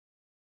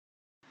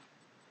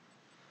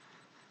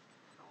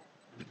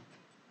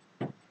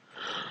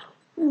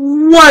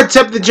What's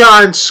up, the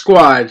John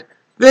Squad?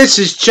 This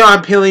is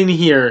John Pilling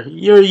here,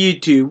 your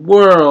YouTube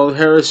World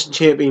Heresy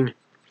Champion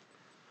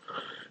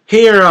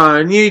here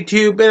on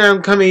YouTube, and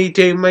I'm coming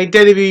to my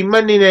WWE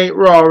Monday Night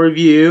Raw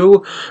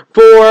review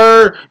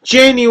for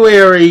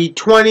January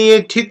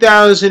 20th,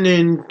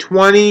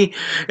 2020,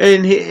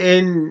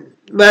 and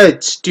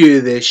let's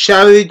do this,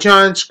 shall we,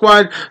 John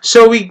Squad?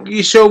 So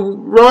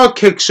Raw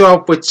kicks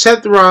off with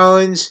Seth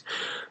Rollins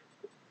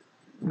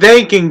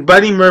thanking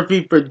Buddy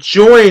Murphy for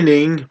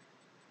joining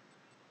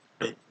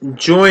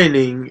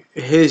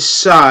his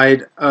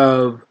side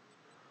of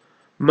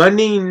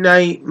Monday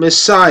Night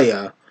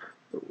Messiah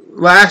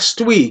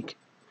last week.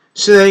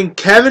 So then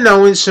Kevin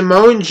Owens,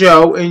 Samoa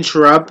Joe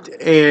interrupt,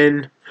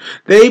 and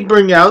they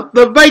bring out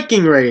the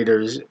Viking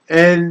Raiders,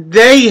 and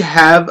they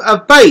have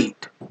a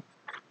fight.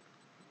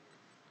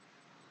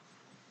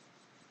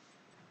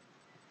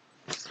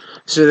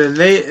 So then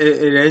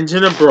it ends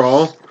in a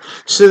brawl.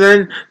 So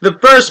then the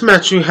first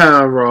match we had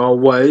on Raw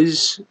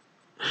was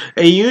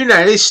a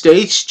United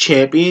States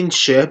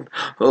Championship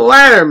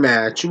ladder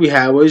match. We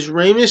had was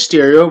Rey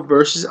Mysterio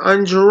versus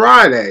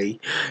Andrade,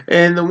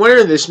 and the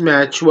winner of this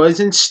match was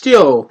and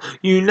still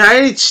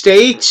United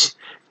States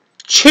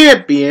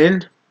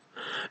Champion.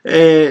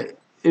 It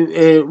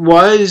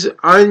was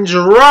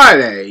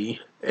Andrade.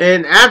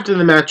 And after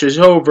the match was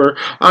over,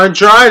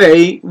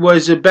 Andrade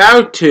was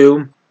about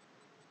to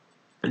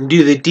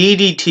do the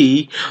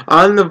DDT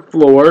on the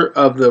floor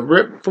of the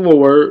ripped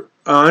floor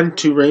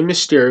onto Rey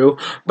Mysterio,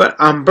 but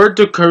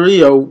Humberto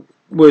Carrillo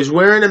was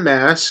wearing a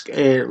mask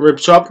and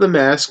rips off the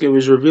mask. It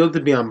was revealed to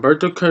be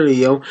Humberto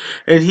Carrillo,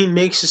 and he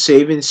makes a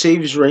save and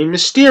saves Rey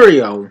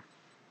Mysterio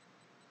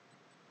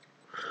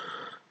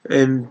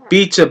and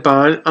beats up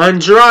on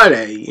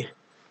Andrade.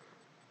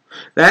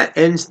 That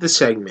ends the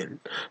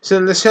segment. So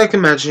then the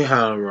second match we had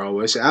on Raw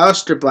was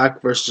Aleister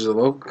Black versus a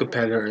local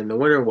competitor, and the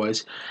winner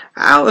was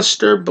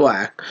Aleister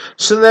Black.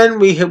 So then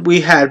we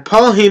had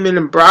Paul Heyman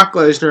and Brock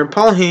Lesnar, and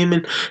Paul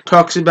Heyman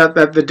talks about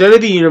that the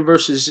WWE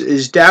Universe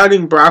is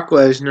doubting Brock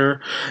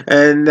Lesnar,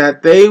 and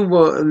that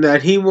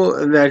he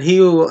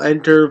will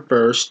enter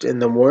first in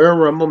the Royal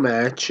Rumble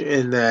match,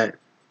 and that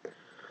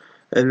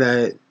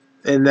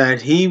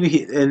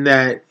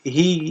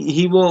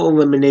he will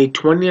eliminate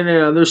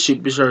 29 other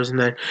superstars, and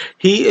that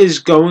he is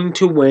going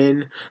to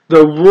win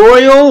the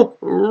Royal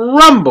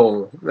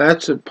Rumble.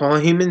 That's what Paul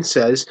Heyman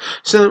says.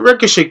 So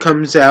Ricochet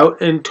comes out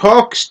and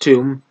talks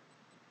to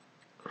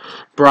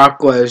Brock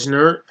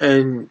Lesnar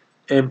and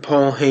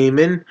Paul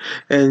Heyman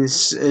and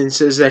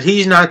says that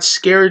he's not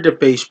scared to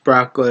face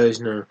Brock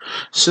Lesnar.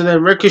 So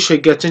then Ricochet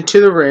gets into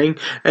the ring,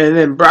 and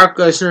then Brock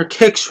Lesnar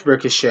kicks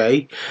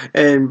Ricochet,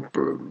 and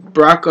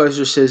Brock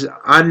Lesnar says,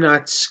 "I'm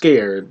not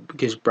scared,"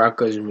 because Brock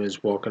Lesnar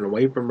was walking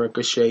away from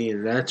Ricochet,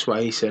 and that's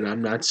why he said,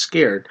 "I'm not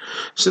scared."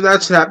 So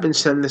that's what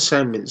happens in the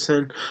segments.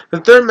 Then the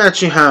third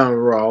match you had on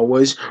Raw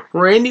was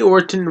Randy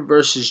Orton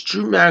versus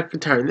Drew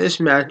McIntyre, and this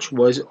match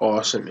was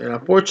awesome. And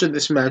unfortunately,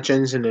 this match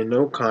ends in a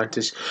no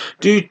contest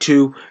due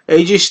to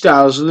AJ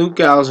Styles, Luke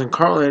Gallows, and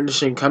Carl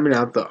Anderson coming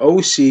out, the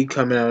OC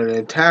coming out and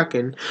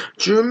attacking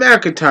Drew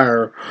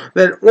McIntyre.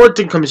 Then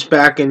Orton comes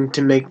back in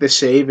to make the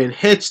save and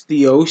hits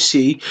the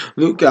OC,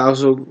 Luke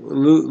Gallows,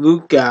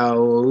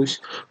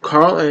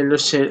 Carl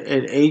Anderson,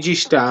 and AJ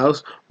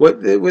Styles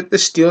with the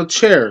steel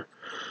chair.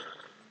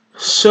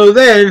 So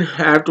then,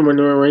 after when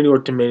Randy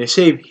Orton made a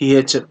save, he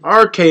hits an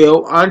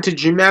RKO onto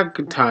Drew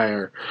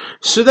McIntyre.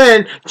 So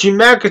then, Drew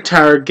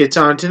McIntyre gets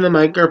onto the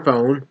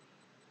microphone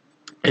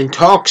and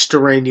talks to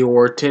Randy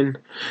Orton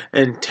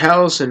and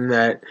tells him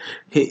that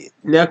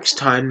next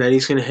time that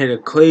he's going to hit a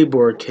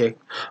Claymore kick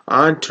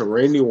onto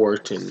Randy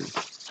Orton.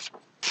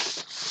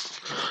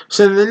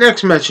 So the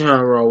next match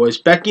on Raw was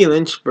Becky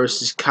Lynch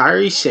versus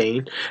Kairi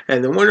Sane,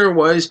 and the winner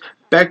was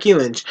Becky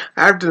Lynch.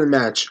 After the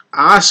match,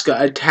 Asuka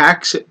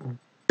attacks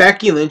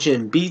Becky Lynch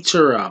and beats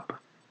her up.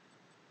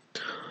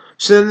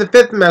 So then the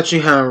fifth match we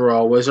had on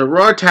Raw was a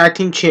Raw Tag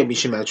Team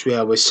Championship match we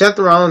had with Seth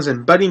Rollins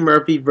and Buddy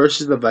Murphy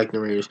versus the Viking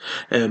Raiders.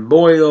 And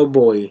boy, oh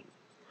boy,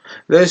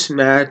 this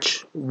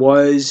match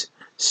was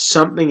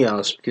something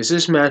else, because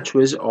this match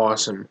was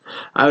awesome.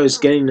 I was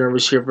getting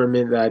nervous here for a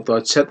minute that I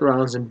thought Seth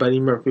Rollins and Buddy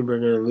Murphy were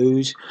going to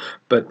lose,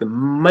 but the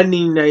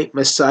Monday Night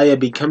Messiah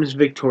becomes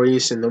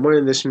victorious, and the winner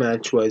of this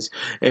match was,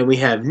 and we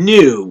have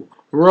new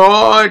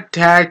Raw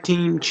Tag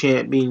Team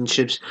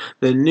Championships,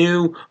 the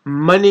new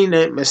Monday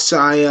Night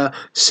Messiah,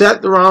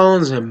 Seth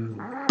Rollins and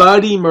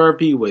Buddy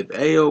Murphy with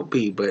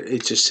AOP, but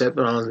it's just Seth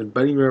Rollins and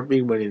Buddy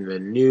Murphy winning the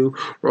new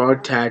Raw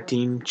Tag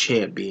Team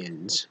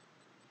Champions.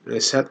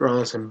 It's Seth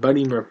Rollins and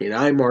Buddy Murphy, and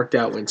I marked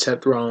out when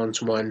Seth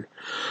Rollins won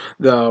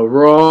the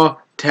Raw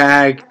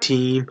Tag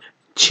Team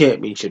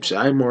Championships.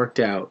 I marked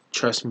out.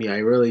 Trust me, I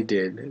really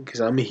did, because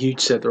I'm a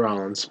huge Seth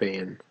Rollins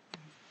fan.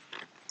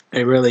 I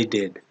really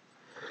did.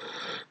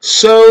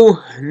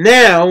 So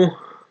now,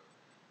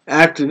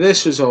 after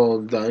this was all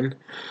done,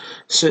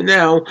 so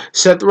now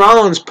Seth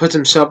Rollins puts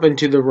himself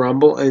into the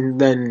Rumble, and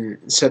then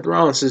Seth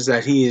Rollins says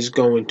that he is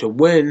going to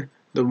win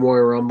the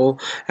Royal Rumble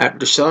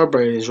after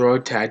celebrating his Raw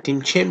Tag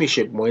Team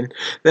Championship win.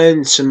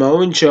 Then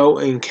Samoa Joe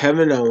and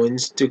Kevin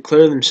Owens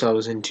declared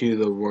themselves into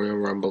the Royal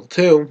Rumble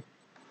too.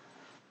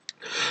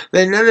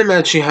 Then another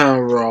match we had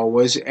on Raw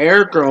was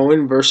Eric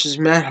Rowan versus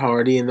Matt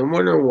Hardy, and the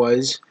winner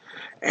was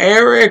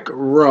Eric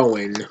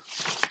Rowan.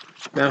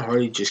 Matt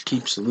Hardy just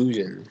keeps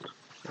losing,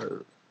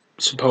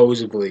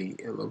 supposedly,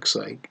 it looks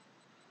like.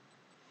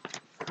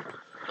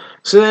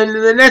 So then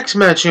the next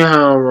match we had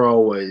on Raw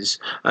was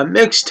a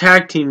mixed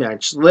tag team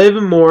match.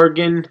 Liv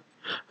Morgan,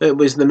 it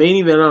was the main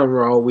event on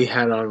Raw. We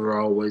had on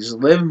Raw was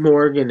Liv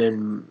Morgan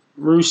and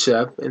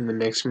Rusev in the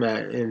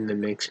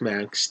mixed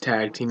match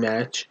tag team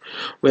match.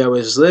 Where it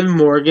was Liv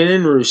Morgan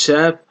and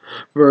Rusev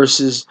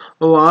versus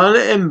Lana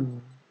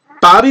and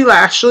Bobby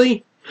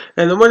Lashley,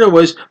 and the winner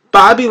was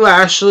Bobby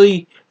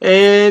Lashley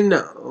and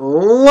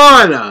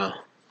Lana.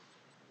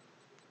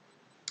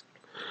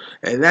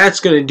 And that's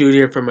going to do it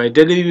here for my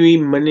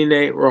WWE Monday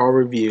Night Raw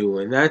review.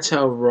 And that's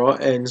how Raw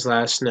ends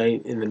last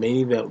night in the main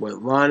event with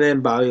Lana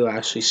and Bobby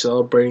Lashley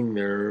celebrating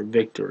their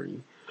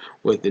victory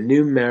with the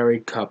new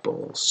married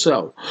couple.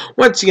 So,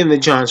 once again, the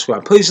John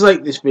Squad, please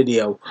like this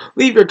video.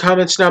 Leave your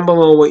comments down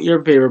below what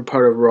your favorite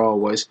part of Raw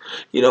was.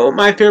 You know what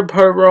my favorite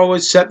part of Raw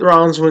was? Seth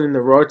Rollins winning the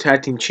Raw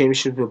Tag Team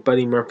Championship with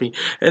Buddy Murphy.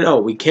 And oh,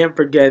 we can't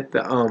forget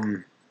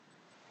the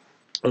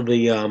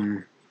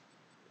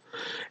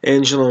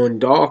Angelo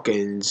and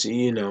Dawkins,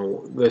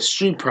 the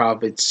Street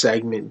Profits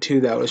segment too.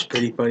 That was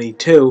pretty funny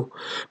too.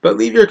 But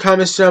leave your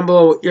comments down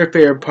below what your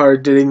favorite part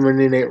of Diddy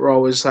Monday Night Raw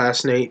was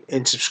last night,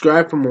 and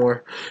subscribe for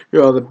more.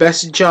 You're all the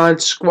best of John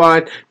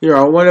Squad. You're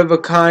all one of a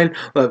kind.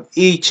 Love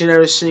each and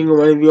every single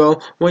one of you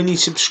all. When you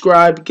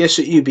subscribe, guess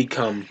what you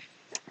become?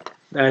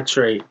 That's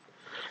right.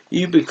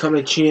 You become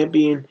a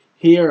champion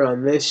here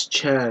on this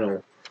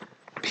channel.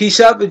 Peace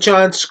out, the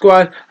John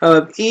Squad. I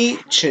love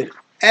each and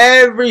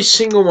every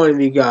single one of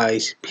you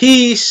guys.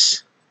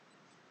 Peace.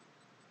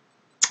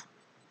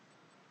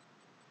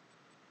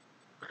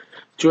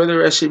 Enjoy the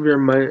rest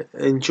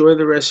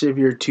of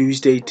your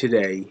Tuesday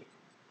today.